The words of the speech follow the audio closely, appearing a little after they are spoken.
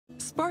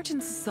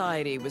Spartan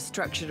society was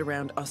structured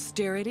around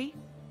austerity,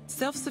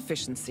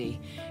 self-sufficiency,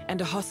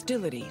 and a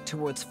hostility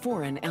towards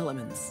foreign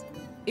elements.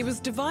 It was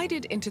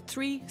divided into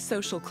three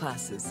social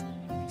classes: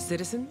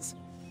 citizens,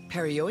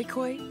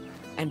 perioikoi,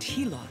 and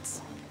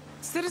helots.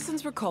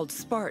 Citizens were called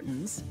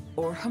Spartans,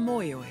 or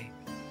homoioi.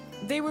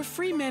 They were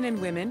free men and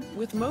women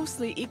with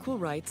mostly equal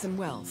rights and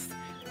wealth,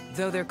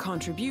 though their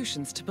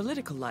contributions to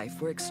political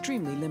life were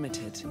extremely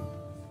limited.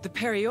 The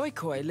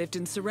perioikoi lived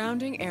in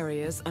surrounding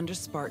areas under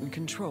Spartan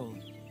control.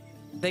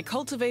 They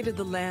cultivated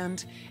the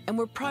land and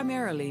were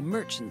primarily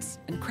merchants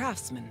and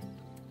craftsmen.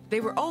 They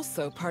were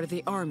also part of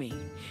the army,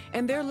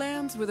 and their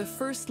lands were the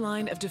first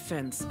line of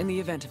defense in the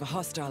event of a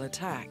hostile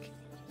attack.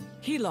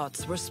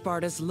 Helots were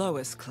Sparta's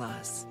lowest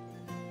class.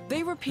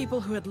 They were people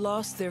who had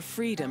lost their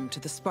freedom to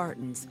the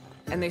Spartans,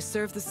 and they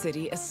served the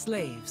city as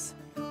slaves.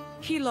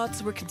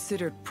 Helots were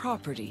considered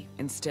property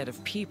instead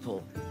of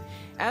people.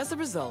 As a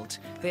result,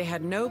 they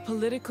had no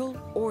political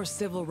or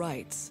civil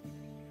rights.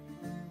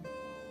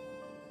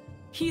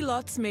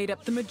 Helots made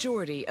up the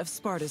majority of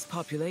Sparta's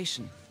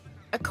population.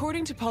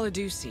 According to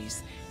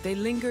Polydeuces, they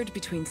lingered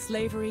between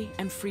slavery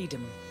and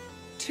freedom.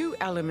 Two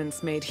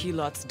elements made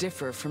helots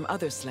differ from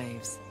other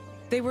slaves.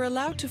 They were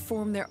allowed to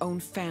form their own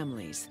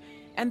families,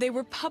 and they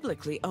were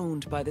publicly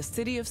owned by the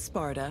city of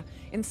Sparta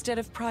instead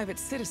of private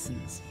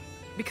citizens.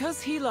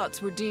 Because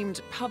helots were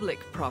deemed public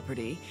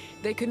property,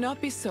 they could not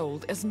be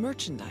sold as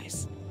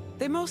merchandise.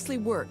 They mostly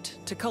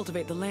worked to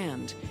cultivate the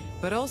land,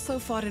 but also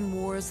fought in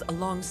wars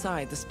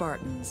alongside the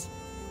Spartans.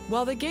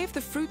 While they gave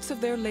the fruits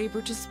of their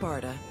labor to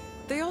Sparta,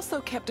 they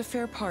also kept a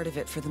fair part of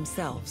it for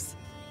themselves.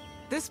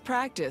 This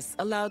practice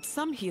allowed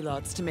some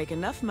helots to make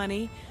enough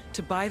money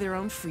to buy their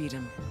own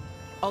freedom.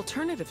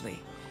 Alternatively,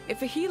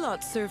 if a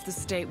helot served the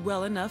state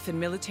well enough in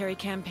military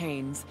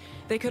campaigns,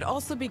 they could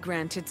also be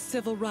granted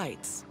civil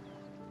rights.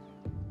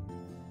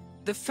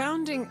 The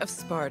founding of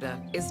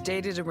Sparta is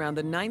dated around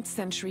the 9th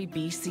century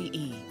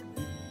BCE.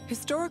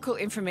 Historical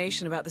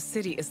information about the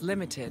city is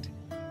limited,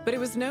 but it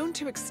was known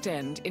to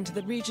extend into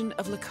the region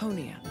of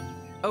Laconia.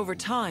 Over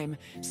time,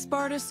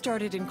 Sparta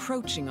started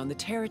encroaching on the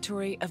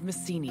territory of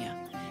Messenia,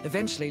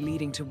 eventually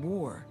leading to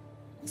war.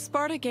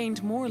 Sparta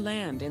gained more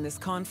land in this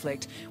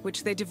conflict,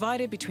 which they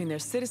divided between their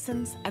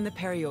citizens and the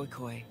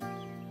perioikoi.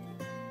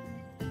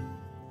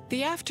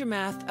 The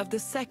aftermath of the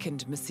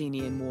Second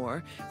Messenian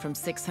War, from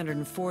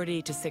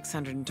 640 to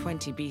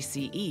 620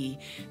 BCE,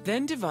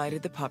 then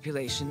divided the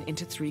population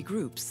into three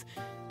groups: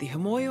 the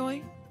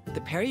homoioi,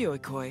 the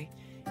perioikoi,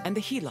 and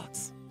the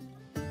helots.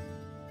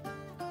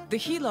 The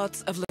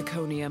helots of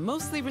Laconia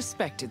mostly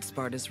respected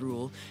Sparta's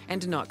rule and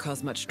did not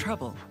cause much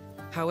trouble.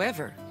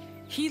 However,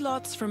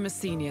 helots from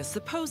Messenia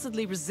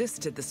supposedly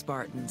resisted the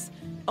Spartans,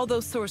 although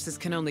sources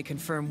can only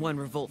confirm one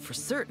revolt for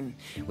certain,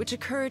 which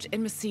occurred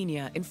in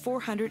Messenia in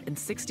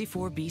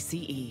 464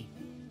 BCE.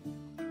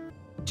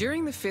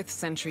 During the 5th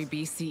century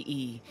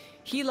BCE,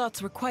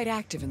 helots were quite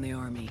active in the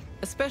army,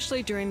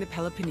 especially during the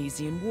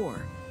Peloponnesian War.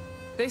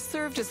 They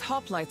served as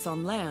hoplites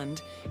on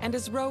land and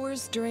as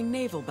rowers during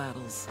naval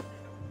battles.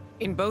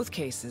 In both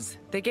cases,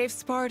 they gave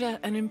Sparta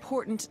an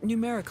important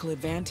numerical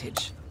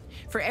advantage.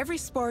 For every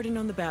Spartan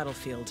on the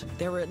battlefield,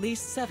 there were at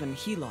least 7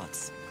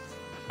 helots.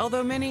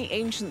 Although many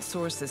ancient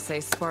sources say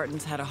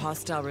Spartans had a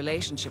hostile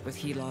relationship with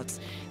helots,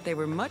 they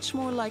were much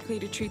more likely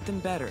to treat them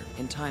better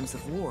in times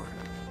of war.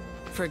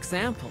 For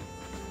example,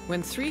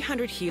 when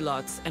 300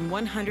 helots and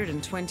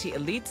 120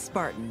 elite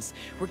Spartans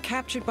were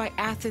captured by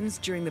Athens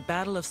during the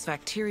Battle of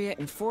Sphacteria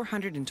in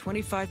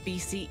 425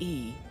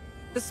 BCE,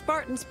 the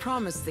Spartans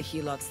promised the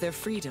helots their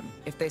freedom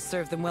if they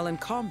served them well in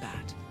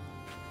combat.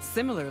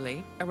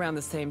 Similarly, around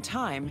the same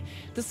time,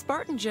 the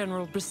Spartan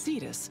general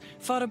Brasidas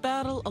fought a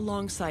battle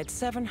alongside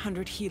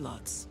 700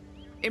 helots.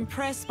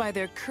 Impressed by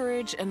their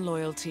courage and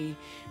loyalty,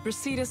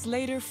 Brasidas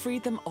later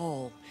freed them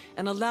all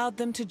and allowed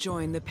them to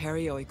join the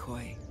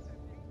perioikoi.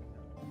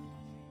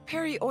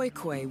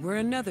 Perioikoi were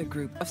another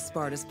group of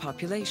Sparta's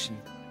population.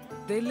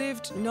 They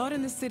lived not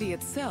in the city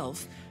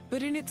itself,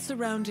 but in its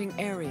surrounding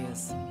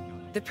areas.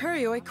 The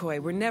perioikoi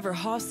were never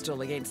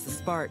hostile against the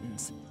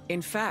Spartans.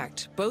 In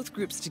fact, both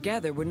groups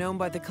together were known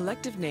by the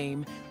collective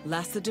name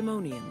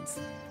Lacedaemonians.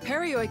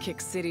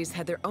 Perioikic cities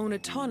had their own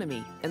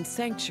autonomy and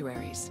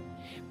sanctuaries,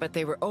 but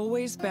they were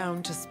always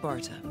bound to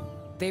Sparta.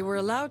 They were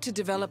allowed to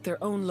develop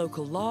their own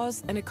local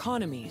laws and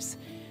economies,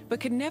 but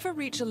could never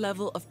reach a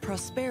level of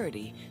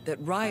prosperity that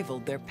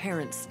rivaled their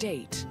parent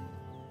state.